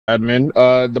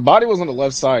Admin. The body was on the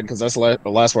left side because that's the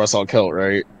last where I saw Kilt,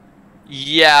 right?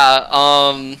 Yeah.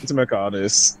 To make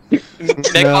honest.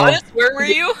 Mechanis, where were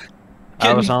you?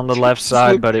 I was on the left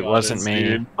side, but it wasn't me.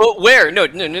 Dude. But where? No.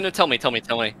 Tell me.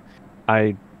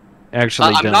 I actually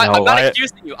I'm don't not. know. I'm not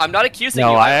accusing you. I'm not accusing you.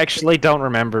 No, I actually don't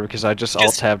remember because I just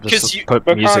alt-tabbed to put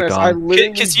But music honest, on. I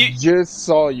literally just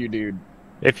saw you, dude.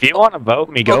 If you want to vote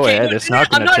me, go ahead. No, It's not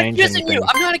going to change accusing anything. you.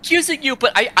 I'm not accusing you,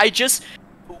 but I just.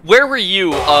 Where were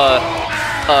you?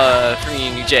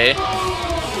 Freaking Jay.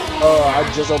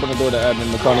 I just opened the door to admin.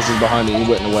 McConnell is behind me. He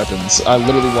went into weapons. I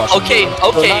literally watched. Okay.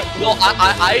 Well,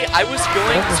 I was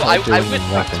going. So I went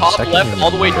from top left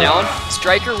all the way down.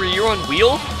 Striker, were you on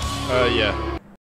wheel? Yeah.